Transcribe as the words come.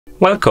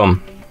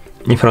Welcome!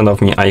 In front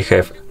of me I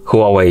have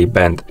HUAWEI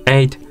Band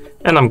 8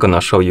 and I'm gonna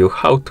show you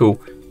how to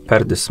pair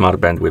the smart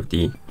band with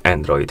the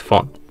Android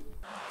phone.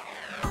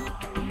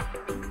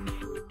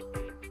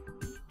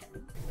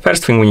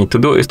 First thing we need to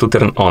do is to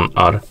turn on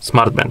our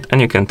smart band,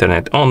 and you can turn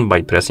it on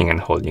by pressing and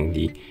holding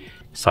the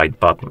side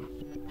button.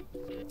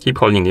 Keep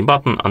holding the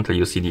button until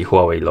you see the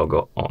HUAWEI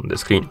logo on the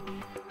screen.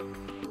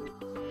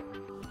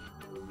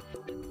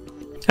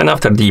 And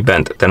after the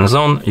band turns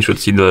on, you should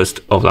see the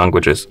list of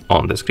languages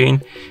on the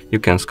screen. You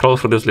can scroll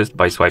through this list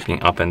by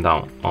swiping up and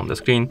down on the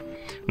screen.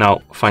 Now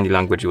find the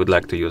language you would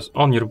like to use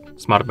on your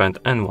smart band,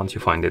 and once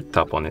you find it,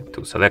 tap on it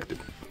to select it.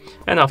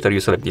 And after you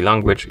select the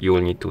language, you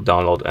will need to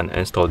download and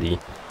install the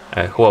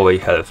HUAWEI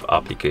Health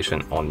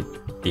application on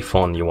the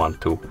phone you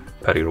want to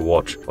pair your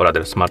watch or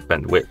other smart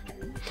band with.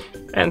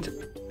 And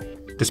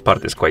this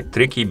part is quite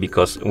tricky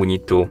because we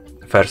need to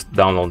first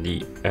download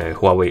the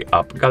HUAWEI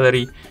app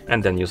gallery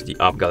and then use the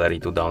app gallery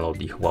to download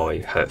the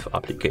HUAWEI Health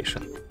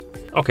application.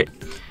 Okay,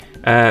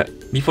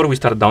 before we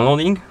start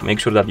downloading, make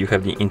sure that you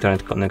have the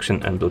internet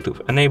connection and Bluetooth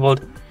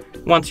enabled.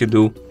 Once you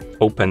do,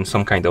 open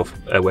some kind of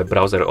web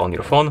browser on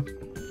your phone.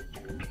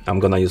 I'm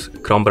gonna use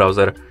Chrome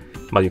browser,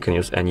 but you can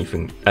use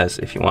anything else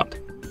if you want.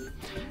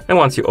 And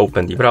once you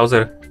open the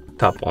browser,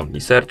 tap on the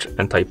search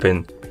and type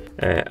in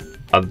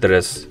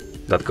address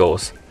that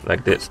goes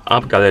like this: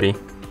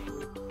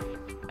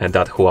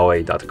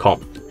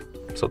 appgallery.huawei.com.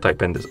 So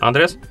type in this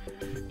address,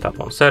 tap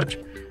on search,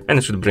 and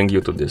it should bring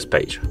you to this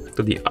page,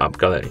 to the app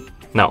gallery.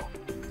 Now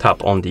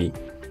tap on the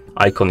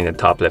icon in the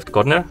top left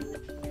corner,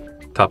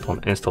 tap on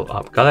install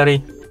app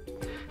gallery,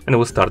 and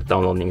we'll start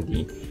downloading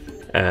the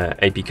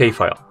APK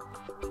file.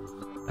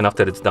 And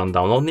after it's done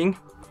downloading,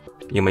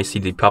 you may see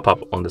the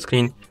pop-up on the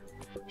screen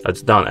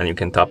that's done, and you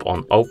can tap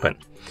on open.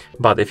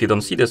 But if you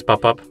don't see this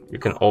pop-up, you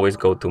can always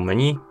go to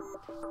menu,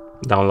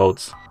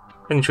 downloads,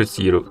 and you should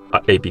see your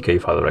APK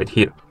file right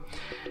here.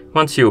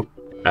 Once you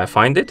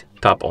find it,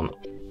 tap on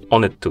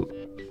it to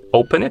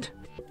open it.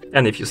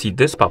 And if you see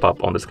this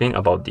pop-up on the screen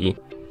about the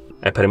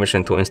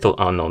permission to install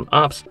unknown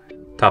apps,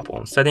 tap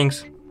on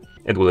settings.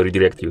 It will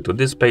redirect you to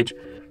this page.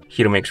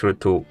 Here make sure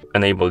to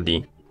enable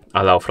the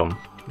allow from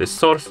this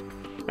source.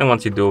 And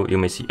once you do, you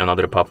may see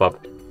another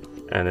pop-up.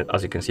 And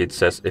as you can see, it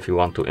says if you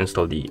want to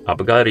install the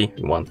app gallery,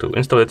 you want to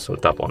install it, so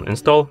tap on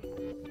install.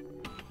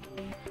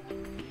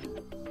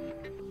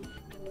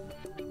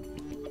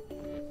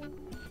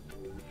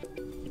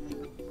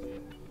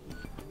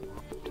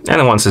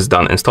 And once it's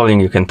done installing,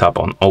 you can tap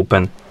on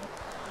open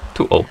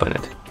to open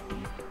it.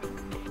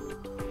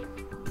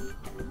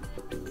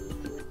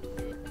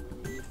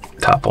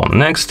 Tap on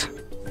next,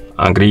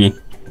 agree,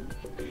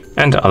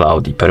 and allow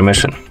the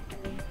permission.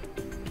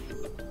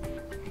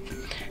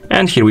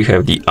 And here we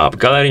have the app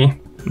gallery.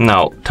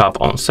 Now tap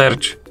on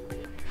search,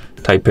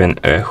 type in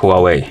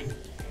HUAWEI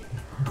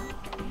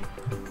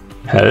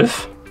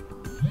Health,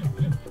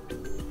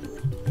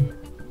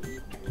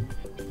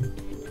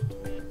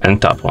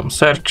 and tap on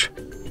search.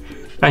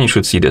 And you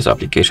should see this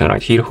application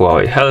right here,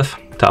 HUAWEI Health.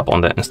 Tap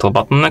on the install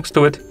button next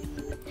to it.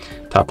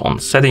 Tap on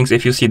settings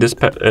if you see this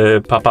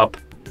pop-up.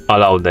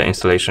 Allow the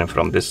installation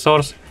from this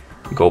source.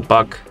 Go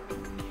back.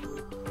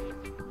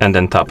 And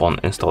then tap on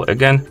install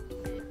again.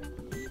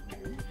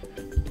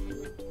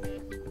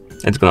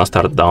 It's gonna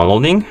start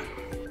downloading.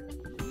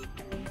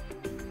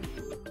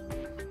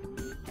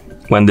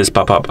 When this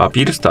pop-up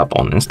appears, tap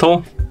on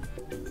install.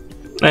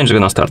 And it's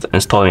gonna start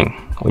installing.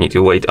 We need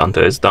to wait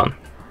until it's done.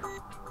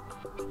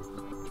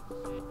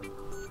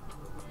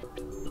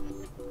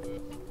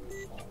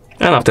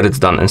 And after it's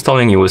done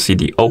installing, you will see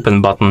the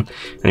open button,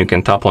 and you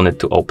can tap on it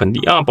to open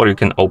the app, or you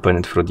can open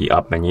it through the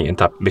app menu and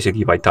tap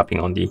basically by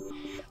tapping on the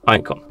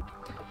icon.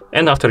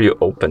 And after you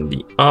open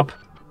the app,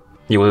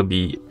 you will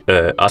be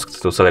asked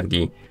to select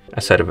the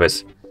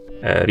service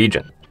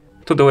region.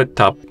 To do it,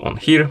 tap on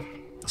here,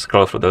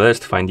 scroll through the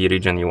list, find the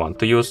region you want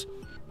to use,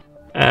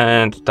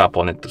 and tap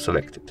on it to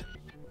select it.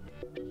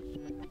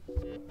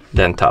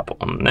 Then tap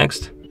on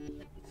next,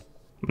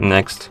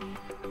 next,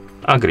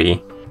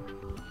 agree,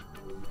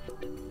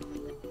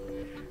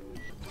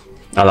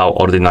 allow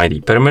or deny the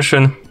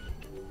permission.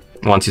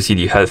 Once you see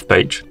the health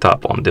page,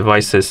 tap on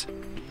devices,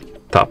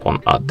 tap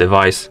on add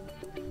device,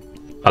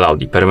 allow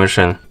the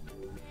permission.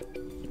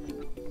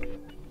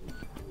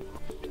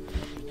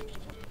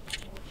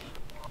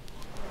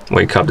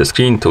 Wake up the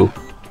screen to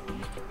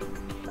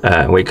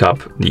wake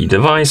up the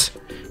device.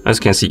 As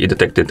you can see, it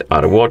detected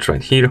our watch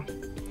right here,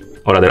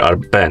 or rather our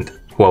band,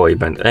 HUAWEI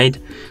Band 8.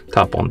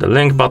 Tap on the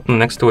link button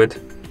next to it.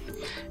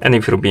 And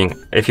if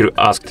you're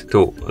asked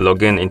to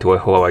log in into a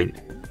HUAWEI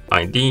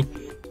ID,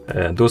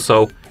 do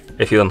so.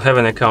 If you don't have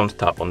an account,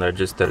 tap on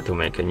register to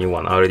make a new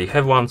one. I already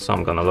have one, so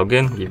I'm gonna log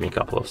in. Give me a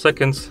couple of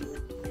seconds.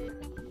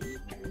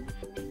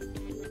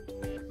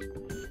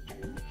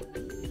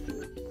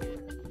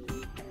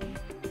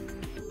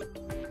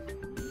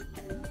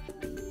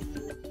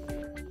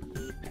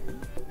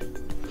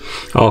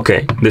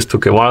 Okay, this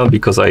took a while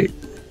because I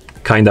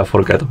kinda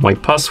forgot my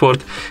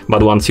password,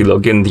 but once you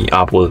log in, the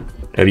app will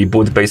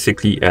reboot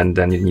basically, and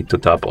then you need to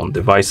tap on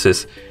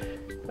devices,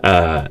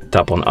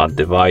 tap on Add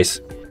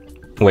Device,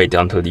 wait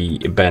until the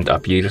band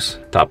appears,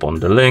 tap on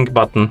the link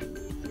button,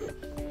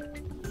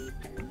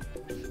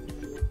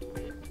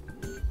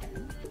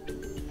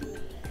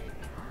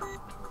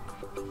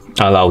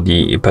 allow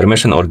the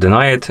permission or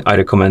deny it. I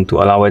recommend to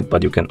allow it,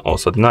 but you can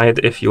also deny it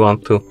if you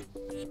want to.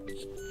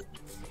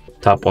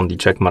 Tap on the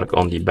check mark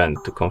on the band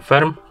to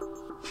confirm.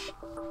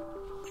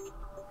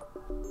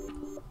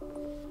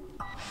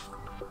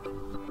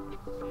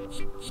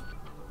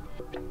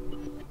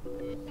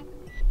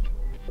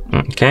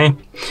 Okay,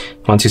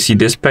 once you see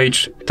this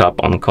page, tap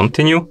on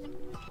continue.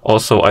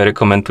 Also, I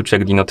recommend to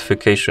check the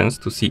notifications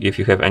to see if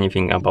you have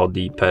anything about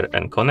the pair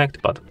and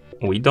connect, but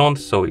we don't,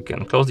 so we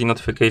can close the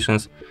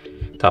notifications,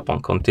 tap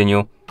on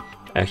continue.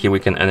 Here we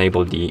can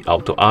enable the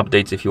auto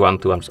updates if you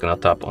want to. I'm just gonna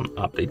tap on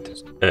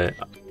update,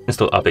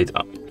 install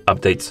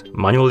updates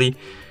manually,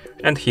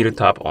 and here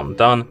tap on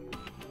done,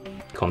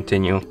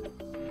 continue.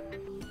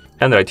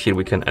 And right here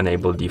we can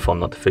enable the phone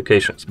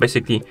notifications.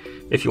 Basically,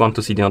 if you want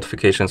to see the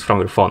notifications from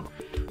your phone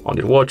on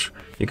your watch,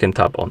 you can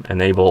tap on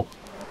enable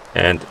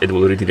and it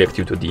will redirect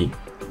you to the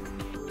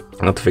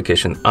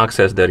notification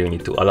access. There you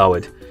need to allow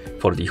it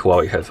for the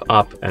Huawei Health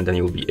app, and then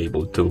you will be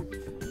able to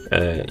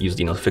use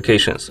the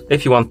notifications.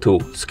 If you want to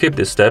skip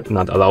this step,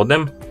 not allow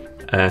them,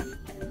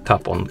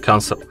 tap on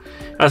cancel.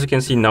 As you can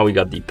see, now we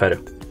got the pair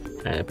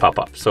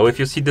pop-up. So if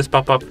you see this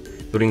pop-up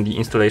during the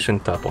installation,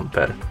 tap on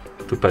pair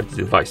to pair the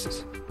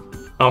devices.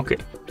 Okay,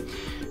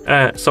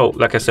 so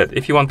like I said,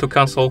 if you want to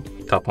cancel,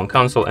 tap on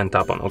cancel and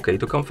tap on OK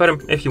to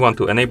confirm. If you want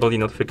to enable the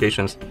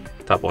notifications,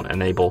 tap on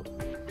enable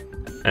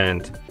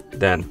and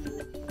then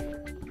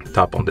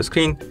tap on the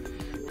screen,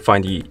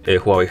 find the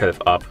Huawei Health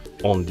app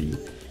on the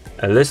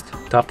list,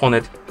 tap on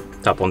it,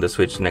 tap on the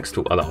switch next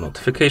to allow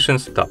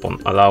notifications, tap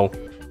on allow,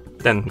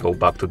 then go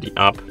back to the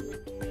app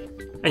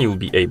and you will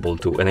be able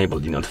to enable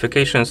the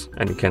notifications,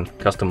 and you can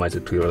customize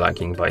it to your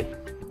liking by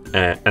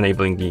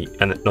enabling the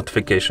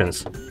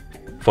notifications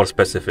for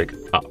specific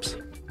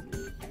apps.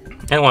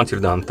 And once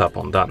you're done, tap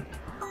on done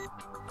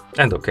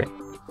and OK.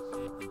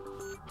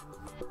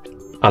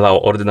 Allow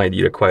or deny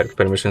the required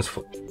permissions,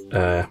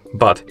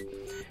 but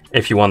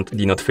if you want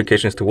the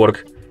notifications to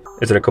work,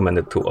 it's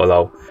recommended to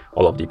allow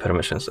all of the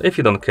permissions. If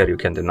you don't care, you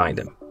can deny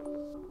them.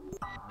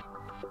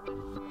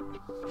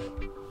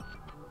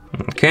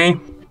 Okay,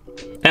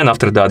 and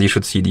after that you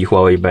should see the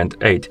Huawei Band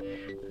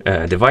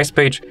 8 device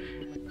page,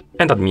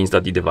 and that means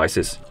that the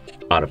devices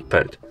are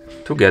paired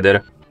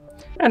together.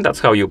 And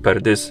that's how you pair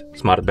this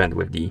smart band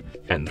with the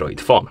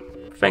Android phone.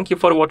 Thank you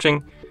for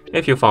watching.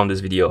 If you found this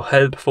video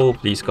helpful,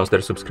 please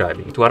consider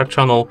subscribing to our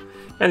channel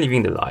and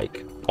leaving the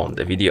like on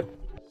the video.